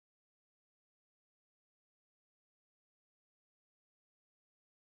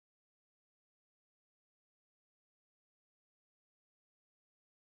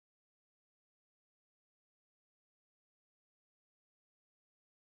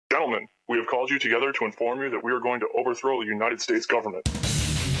Gentlemen, we have called you together to inform you that we are going to overthrow the United States government. Do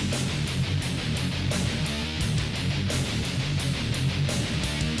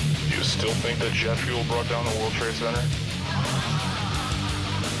you still think that jet fuel brought down the World Trade Center?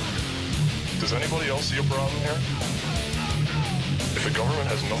 Does anybody else see a problem here? If the government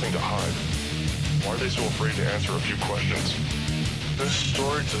has nothing to hide, why are they so afraid to answer a few questions? This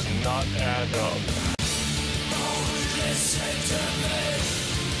story does not add up. Listen to me,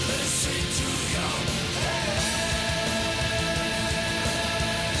 listen to your head.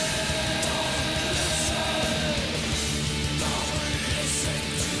 Don't listen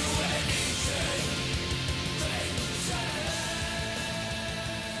to anything they say.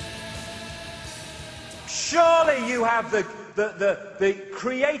 Surely you have the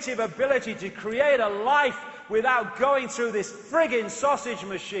creative ability to create a life without going through this friggin' sausage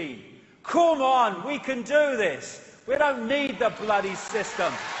machine. Come on, we can do this. We don't need the bloody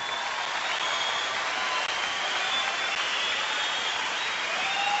system.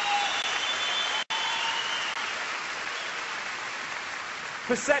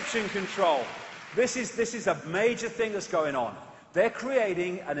 Perception control. This is a major thing that's going on. They're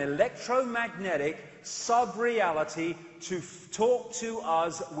creating an electromagnetic sub-reality to talk to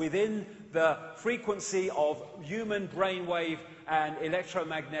us within the frequency of human brainwave and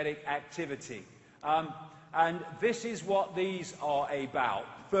electromagnetic activity. And this is what these are about.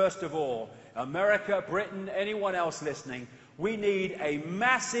 First of all, America, Britain, anyone else listening, we need a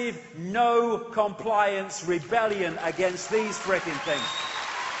massive no-compliance rebellion against these frickin' things.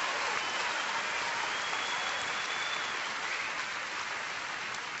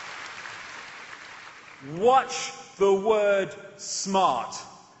 Watch the word smart.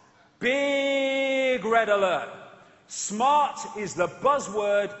 Big red alert. Smart is the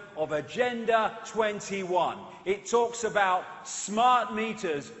buzzword of Agenda 21. It talks about smart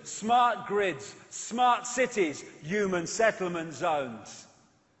meters, smart grids, smart cities, human settlement zones,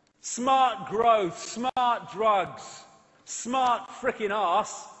 smart growth, smart drugs, smart frickin'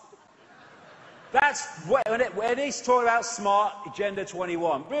 arse. That's when he's talking about smart Agenda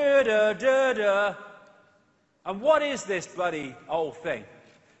 21. And what is this bloody old thing?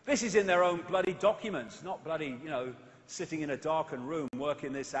 This is in their own bloody documents, not bloody, sitting in a darkened room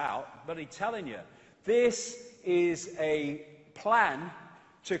working this out, bloody telling you. This is a plan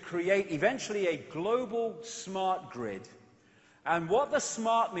to create eventually a global smart grid. And what the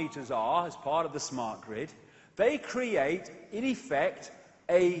smart meters are, as part of the smart grid, they create, in effect,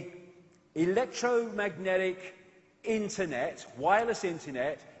 a electromagnetic internet, wireless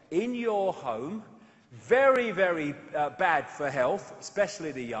internet, in your home. Very, very bad for health,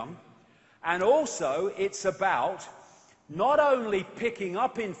 especially the young. And also, it's about not only picking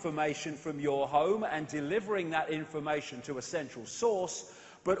up information from your home and delivering that information to a central source,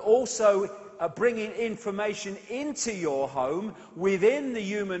 but also bringing information into your home within the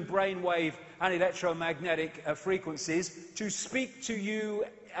human brainwave and electromagnetic frequencies to speak to you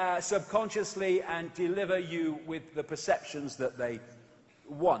subconsciously and deliver you with the perceptions that they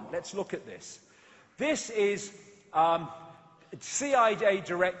want. Let's look at this. This is CIA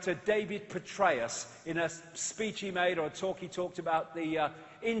Director David Petraeus in a speech he made, or a talk he talked about the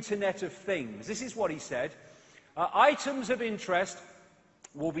Internet of Things. This is what he said. Items of interest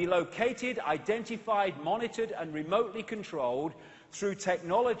will be located, identified, monitored and remotely controlled through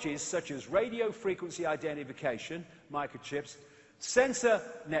technologies such as radio frequency identification, microchips, sensor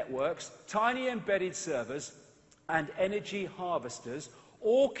networks, tiny embedded servers and energy harvesters,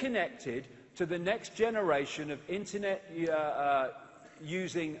 all connected to the next generation of internet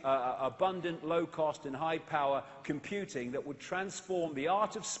using abundant, low-cost and high-power computing that would transform the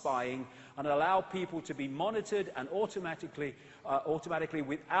art of spying and allow people to be monitored and automatically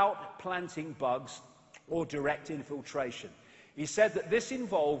without planting bugs or direct infiltration. He said that this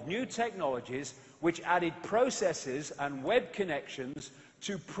involved new technologies which added processors and web connections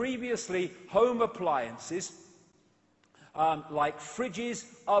to previously home appliances like fridges,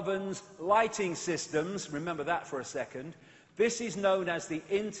 ovens, lighting systems. Remember that for a second. This is known as the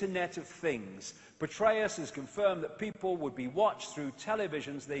Internet of Things. Petraeus has confirmed that people would be watched through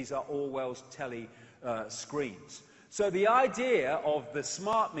televisions. These are Orwell's screens. So the idea of the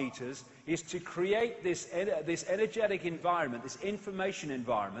smart meters is to create this energetic environment, this information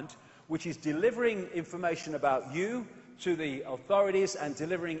environment, which is delivering information about you to the authorities and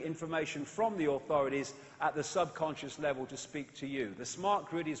delivering information from the authorities at the subconscious level to speak to you. The smart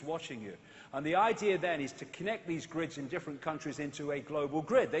grid is watching you. And the idea then is to connect these grids in different countries into a global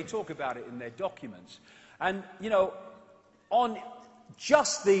grid. They talk about it in their documents. And, you know, on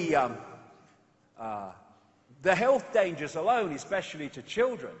just the The health dangers alone, especially to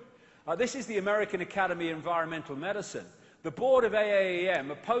children. This is the American Academy of Environmental Medicine. The board of AAEM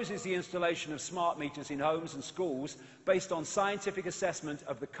opposes the installation of smart meters in homes and schools based on scientific assessment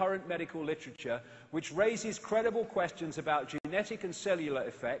of the current medical literature, which raises credible questions about genetic and cellular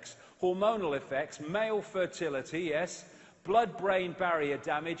effects, hormonal effects, male fertility, yes, blood-brain barrier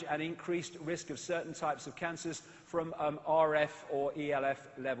damage, and increased risk of certain types of cancers from RF or ELF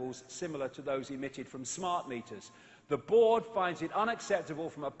levels similar to those emitted from smart meters. The board finds it unacceptable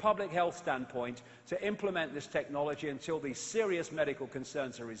from a public health standpoint to implement this technology until these serious medical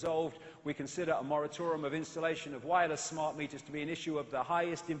concerns are resolved. We consider a moratorium of installation of wireless smart meters to be an issue of the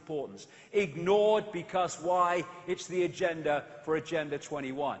highest importance. Ignored because why? It's the agenda for Agenda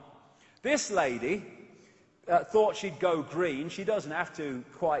 21. This lady thought she'd go green. She doesn't have to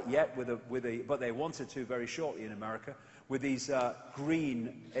quite yet, but they wanted to very shortly in America, with these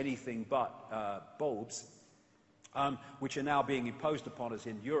green anything but bulbs. Which are now being imposed upon us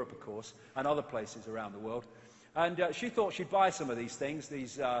in Europe, of course, and other places around the world. And she thought she'd buy some of these things,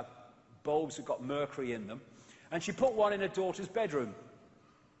 these bulbs that got mercury in them. And she put one in her daughter's bedroom.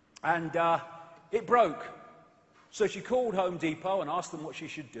 And it broke. So she called Home Depot and asked them what she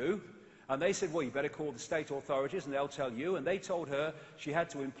should do. And they said, well, you better call the state authorities and they'll tell you. And they told her she had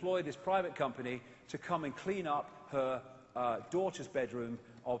to employ this private company to come and clean up her daughter's bedroom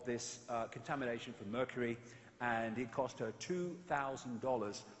of this contamination from mercury. And it cost her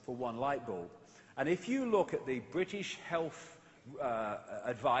 $2,000 for one light bulb. And if you look at the British health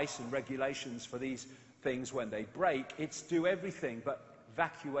advice and regulations for these things when they break, it's do everything but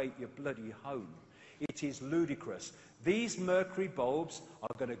evacuate your bloody home. It is ludicrous. These mercury bulbs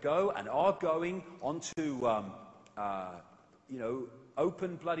are going to go and are going onto,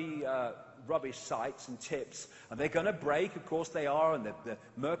 open bloody rubbish sites and tips, and they're going to break, of course they are, and the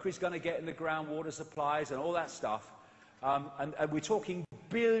mercury's going to get in the groundwater supplies and all that stuff. And we're talking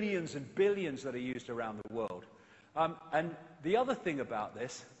billions and billions that are used around the world. And the other thing about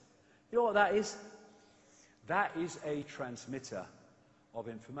this, you know what that is? That is a transmitter of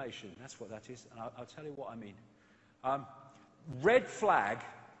information. That's what that is, and I'll tell you what I mean. Red flag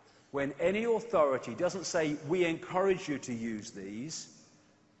when any authority doesn't say, we encourage you to use these,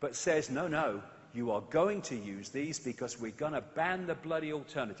 but says, no, no, you are going to use these because we're going to ban the bloody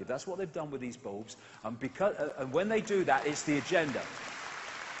alternative. That's what they've done with these bulbs. And when they do that, it's the agenda.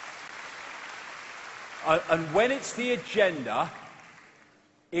 And when it's the agenda,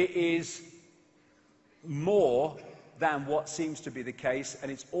 it is more than what seems to be the case,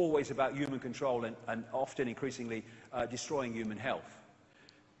 and it's always about human control and often increasingly destroying human health.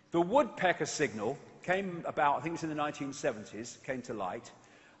 The woodpecker signal came about, I think it was in the 1970s, came to light.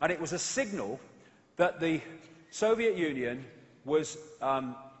 And it was a signal that the Soviet Union was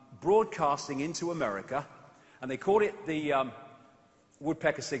broadcasting into America, and they called it the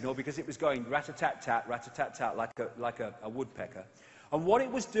woodpecker signal because it was going rat-a-tat-tat, rat-a-tat-tat, like a woodpecker. And what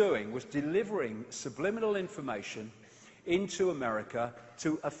it was doing was delivering subliminal information into America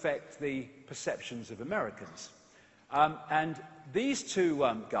to affect the perceptions of Americans. And these two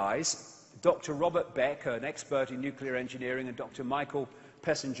guys, Dr. Robert Beck, an expert in nuclear engineering, and Dr. Michael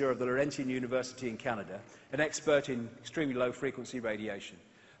Pessinger of the Laurentian University in Canada, an expert in extremely low-frequency radiation.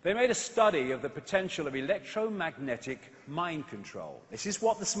 They made a study of the potential of electromagnetic mind control. This is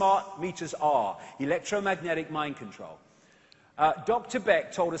what the smart meters are, electromagnetic mind control. Dr.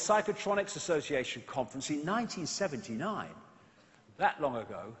 Beck told a Psychotronics Association conference in 1979, that long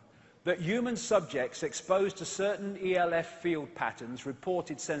ago, that human subjects exposed to certain ELF field patterns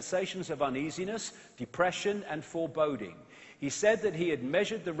reported sensations of uneasiness, depression, and foreboding. He said that he had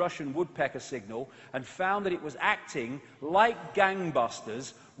measured the Russian woodpecker signal and found that it was acting like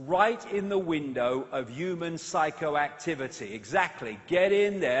gangbusters right in the window of human psychoactivity. Exactly. Get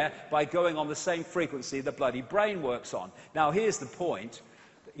in there by going on the same frequency the bloody brain works on. Now, here's the point.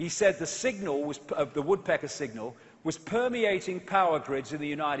 He said the signal was, the woodpecker signal was permeating power grids in the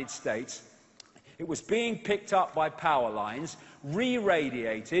United States. It was being picked up by power lines,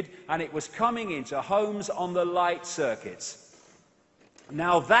 re-radiated, and it was coming into homes on the light circuits.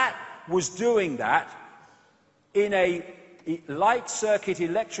 Now, that was doing that in a light circuit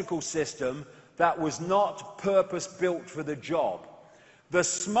electrical system that was not purpose-built for the job. The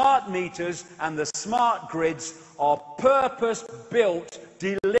smart meters and the smart grids are purpose-built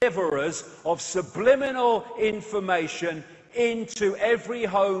deliverers of subliminal information into every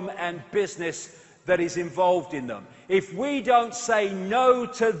home and business that is involved in them. If we don't say no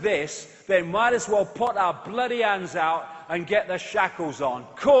to this, then might as well put our bloody hands out and get the shackles on.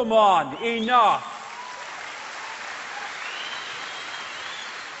 Come on, enough!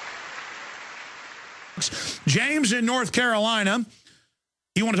 James in North Carolina,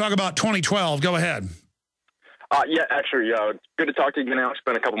 you want to talk about 2012. Go ahead. Yeah, actually, it's good to talk to you again, Alex. It's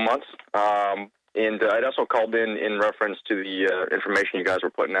been a couple months. And I'd also called in reference to the information you guys were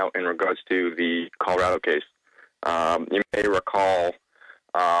putting out in regards to the Colorado case. You may recall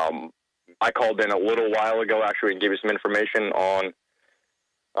I called in a little while ago, actually, and gave you some information on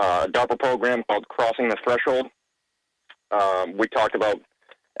a DARPA program called Crossing the Threshold. We talked about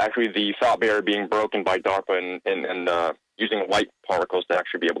actually the thought barrier being broken by DARPA and using light particles to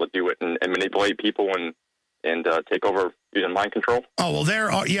actually be able to do it and manipulate people and take over using mind control. Oh,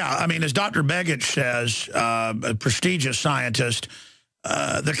 well, yeah, I mean, as Dr. Begich says, a prestigious scientist,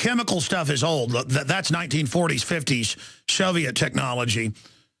 the chemical stuff is old. That's 1940s, 50s Soviet technology,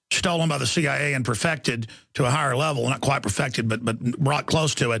 stolen by the CIA and perfected to a higher level. Not quite perfected, but brought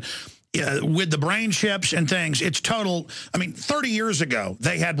close to it. With the brain chips and things, it's total. I mean, 30 years ago,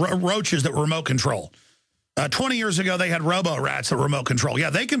 they had roaches that were remote control. 20 years ago, they had robo-rats that were remote control. Yeah,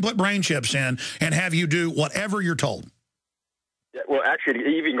 they can put brain chips in and have you do whatever you're told. Yeah, well, actually, it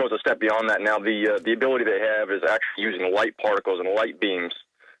even goes a step beyond that now. The ability they have is actually using light particles and light beams.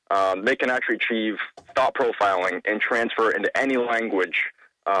 They can actually achieve thought profiling and transfer into any language.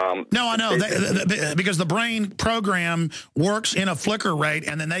 No, I know, because the brain program works in a flicker rate,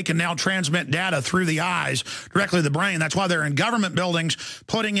 and then they can now transmit data through the eyes directly to the brain. That's why they're in government buildings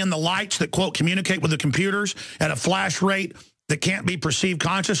putting in the lights that, quote, communicate with the computers at a flash rate that can't be perceived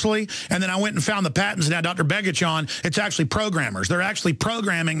consciously. And then I went and found the patents and had Dr. Begich on. It's actually programmers. They're actually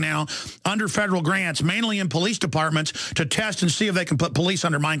programming now under federal grants, mainly in police departments, to test and see if they can put police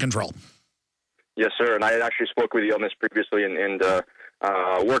under mind control. Yes, sir. And I had actually spoke with you on this previously, and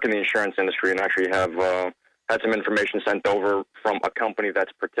work in the insurance industry, and actually have had some information sent over from a company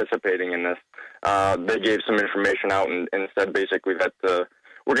that's participating in this. They gave some information out and said basically that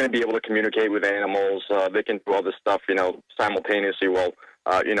we're going to be able to communicate with animals. They can do all this stuff, simultaneously while,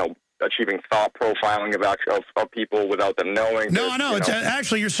 achieving thought profiling of people without them knowing. No, I know. It's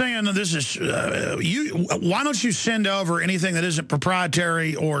actually, you're saying this is why don't you send over anything that isn't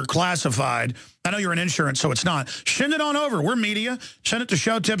proprietary or classified? I know you're in insurance, so it's not. Send it on over. We're media. Send it to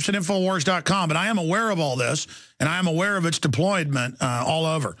showtips@infowars.com. But I am aware of all this, and I am aware of its deployment all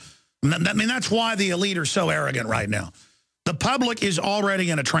over. I mean, that's why the elite are so arrogant right now. The public is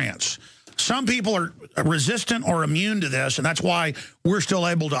already in a trance. Some people are resistant or immune to this, and that's why we're still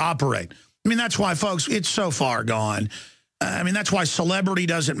able to operate. I mean, that's why, folks, it's so far gone. I mean, that's why celebrity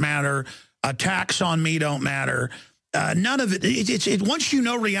doesn't matter. Attacks on me don't matter. None of it, once you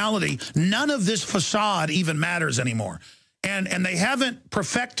know reality, none of this facade even matters anymore. And they haven't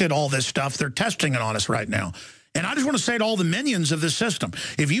perfected all this stuff. They're testing it on us right now. And I just want to say to all the minions of this system,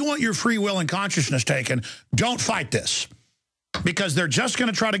 if you want your free will and consciousness taken, don't fight this. Because they're just going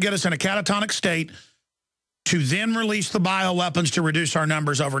to try to get us in a catatonic state to then release the bioweapons to reduce our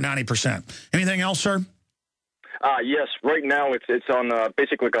numbers over 90%. Anything else, sir? Yes. Right now, it's on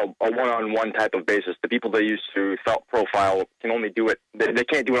basically like a one-on-one type of basis. The people they use to thought profile can only do it. They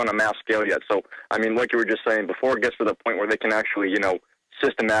can't do it on a mass scale yet. So, I mean, like you were just saying, before it gets to the point where they can actually,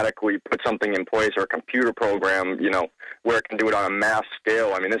 systematically put something in place or a computer program, where it can do it on a mass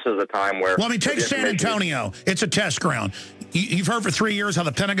scale. I mean, this is a time where... Well, I mean, take San Antonio. It's a test ground. You've heard for 3 years how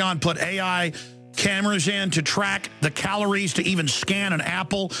the Pentagon put AI cameras in to track the calories, to even scan an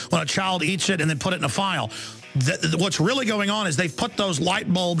apple when a child eats it and then put it in a file. What's really going on is they've put those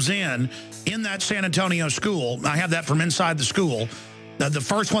light bulbs in that San Antonio school. I have that from inside the school. The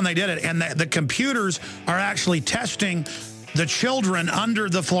first one they did it, and the computers are actually testing the children under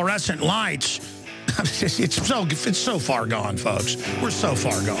the fluorescent lights. It's so far gone, folks. We're so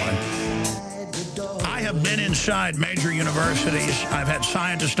far gone. I have been inside major universities. I've had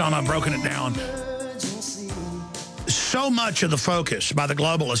scientists on. I've broken it down. So much of the focus by the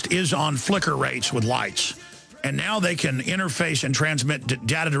globalist is on flicker rates with lights. And now they can interface and transmit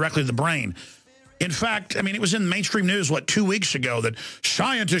data directly to the brain. In fact, I mean, it was in mainstream news, 2 weeks ago, that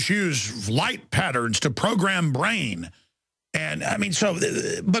scientists use light patterns to program brain. And I mean, so,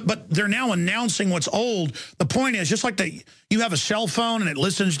 but they're now announcing what's old. The point is, just like you have a cell phone and it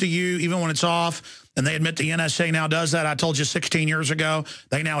listens to you even when it's off, and they admit the NSA now does that. I told you 16 years ago.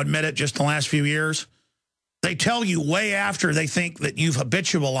 They now admit it just in the last few years. They tell you way after they think that you've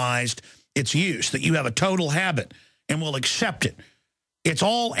habitualized its use, that you have a total habit and will accept it. It's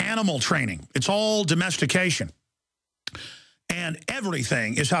all animal training. It's all domestication. And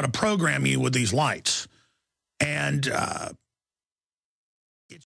everything is how to program you with these lights. And